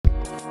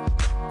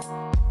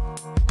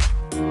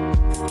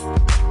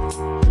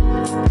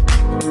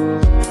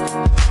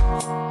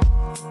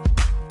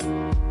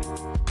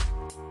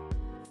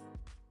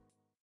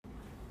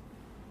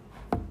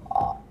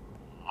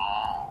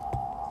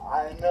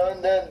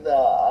that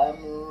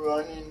I'm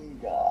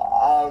running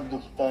out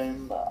of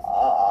time.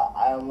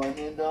 I want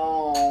it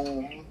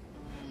home,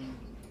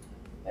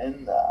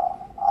 and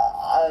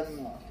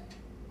I'm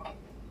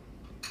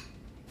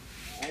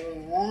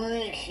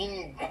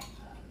reaching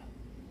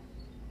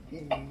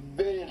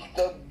based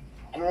on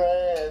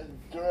trying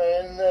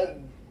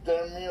to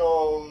turn me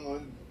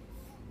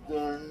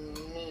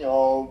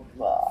off.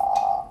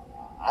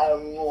 I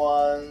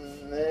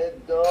want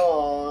it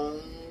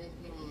done,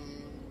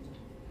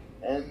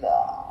 and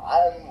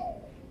I'm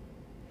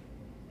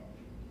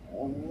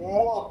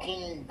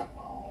walking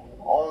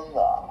on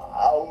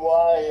a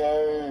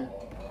wire,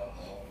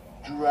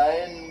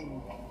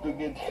 trying to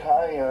get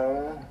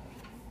higher.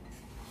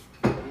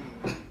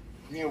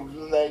 Feels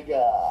like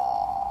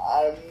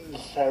I'm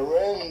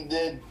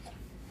surrounded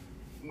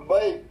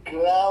by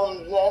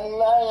clowns and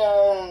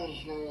liars.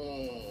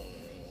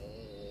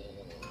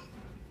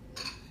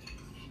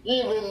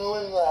 Even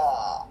when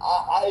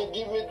I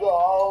give it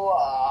all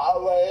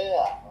away,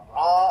 I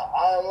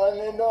want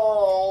it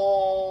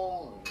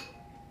all.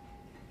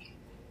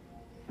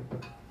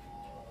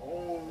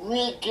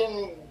 We can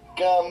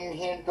come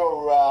here to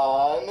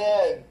run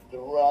it.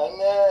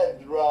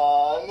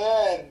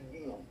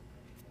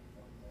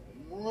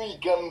 We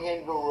come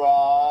here to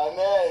run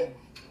it.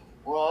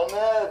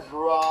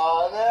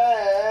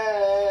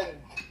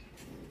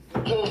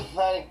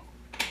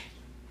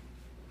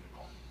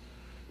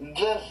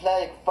 Just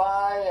like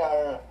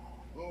fire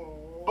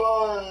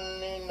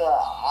burning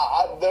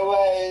the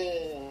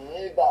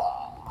way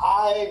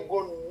I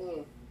could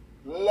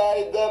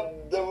light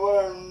up the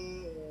world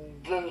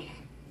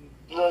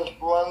just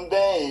one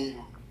day.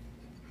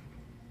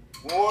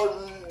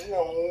 Was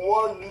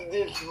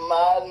this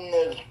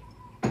madness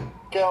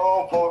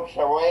careful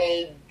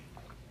charade?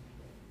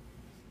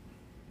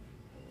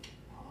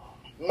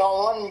 No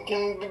one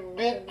can be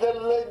bitter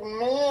like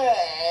me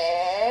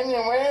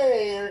anyway,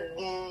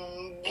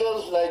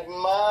 just like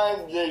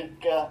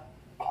magic.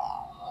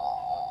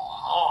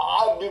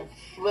 I'll be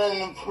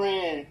friend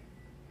free.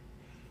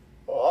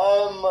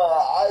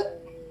 I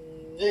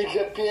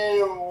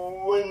disappear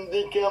when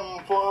they come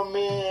for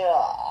me.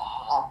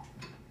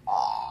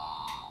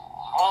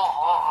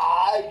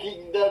 I kick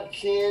that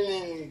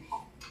ceiling.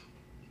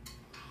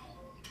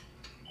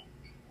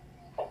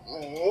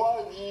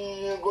 What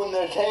you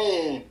gonna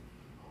say?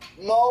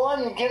 No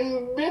one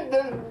can beat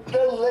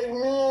just like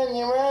me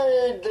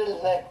anyway,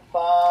 just like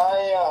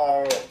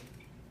fire.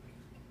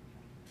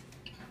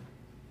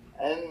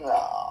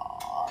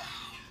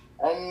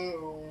 And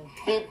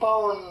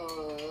people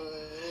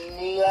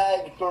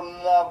like to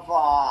laugh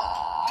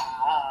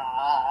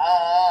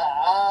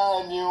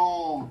at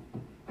you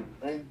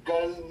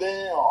because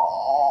they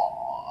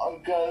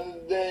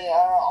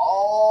are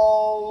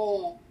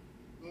all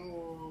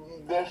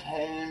the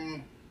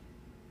same.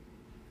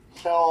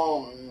 So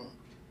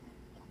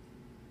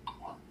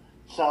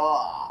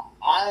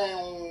I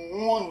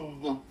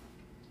would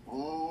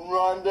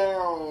rather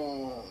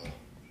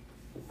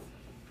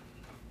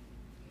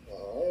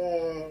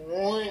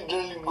we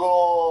just go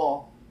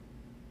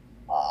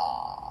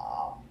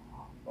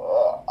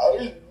a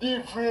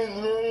different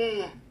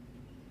way.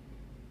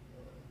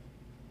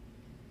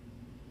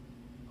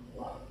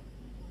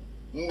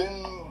 Then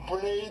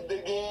play the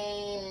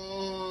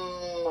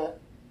game,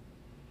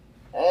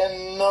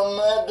 and no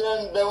matter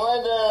the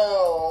weather,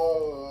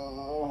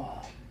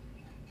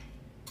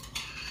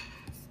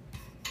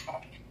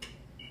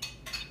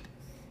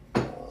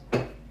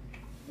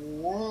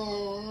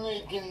 we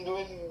can do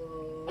it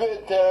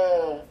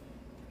better.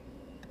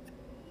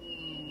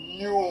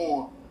 You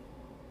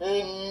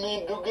and me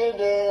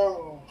together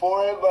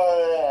forever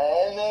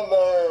and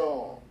ever.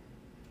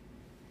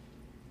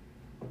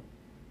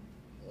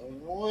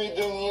 We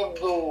don't have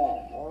to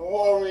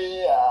worry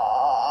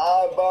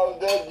about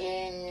the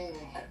thing.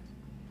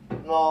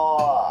 No,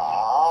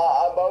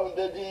 about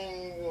the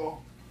thing.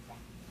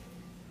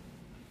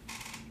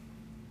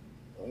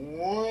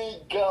 We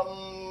come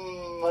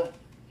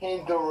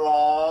here to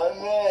run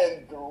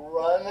it.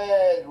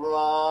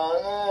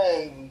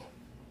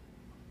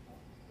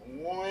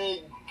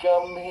 We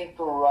come here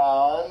to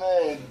run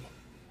it.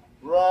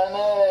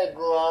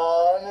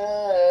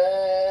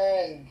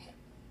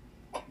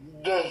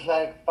 Just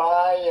like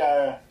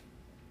fire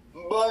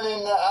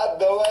burning up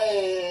the way.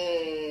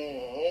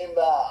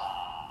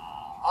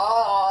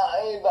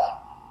 If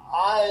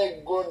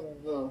I could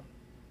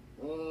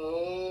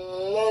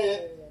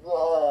let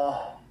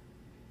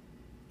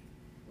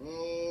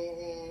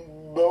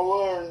the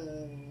world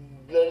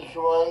just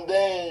one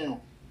day,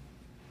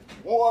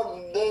 what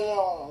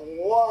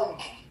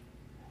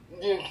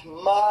this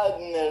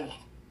madness,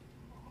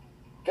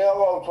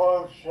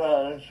 powerful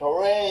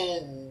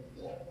charade.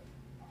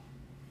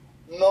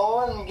 No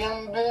one can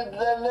beat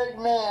that like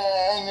me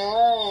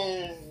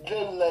anyway,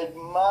 just like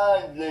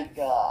magic.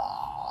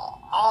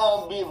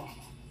 I'll be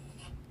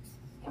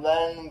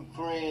flying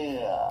free.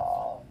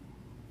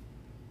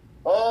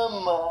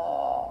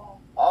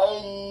 I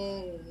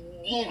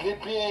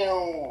disappear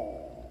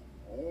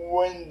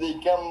when they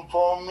come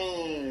for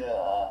me.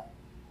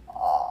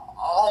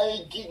 I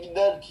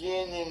تقدر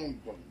تنام.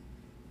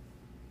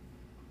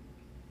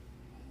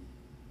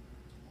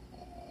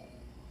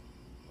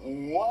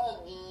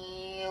 What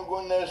you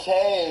gonna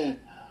say?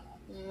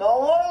 No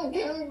one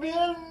can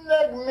build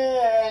like me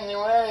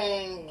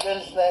anyway,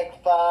 just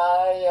like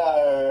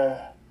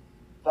fire.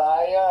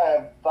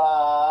 Fire,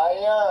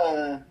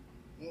 fire.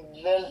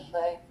 Just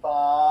like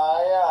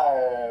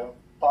fire.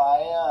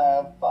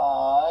 Fire,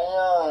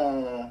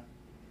 fire.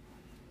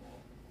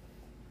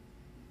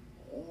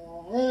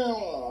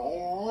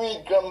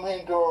 We come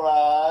here to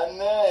run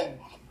it.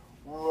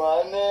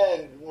 Run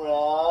it,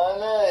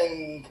 run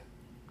it.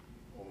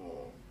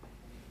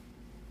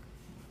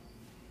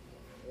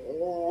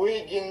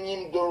 We can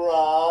need to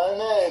run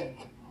it,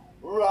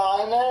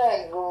 run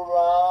it,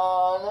 run.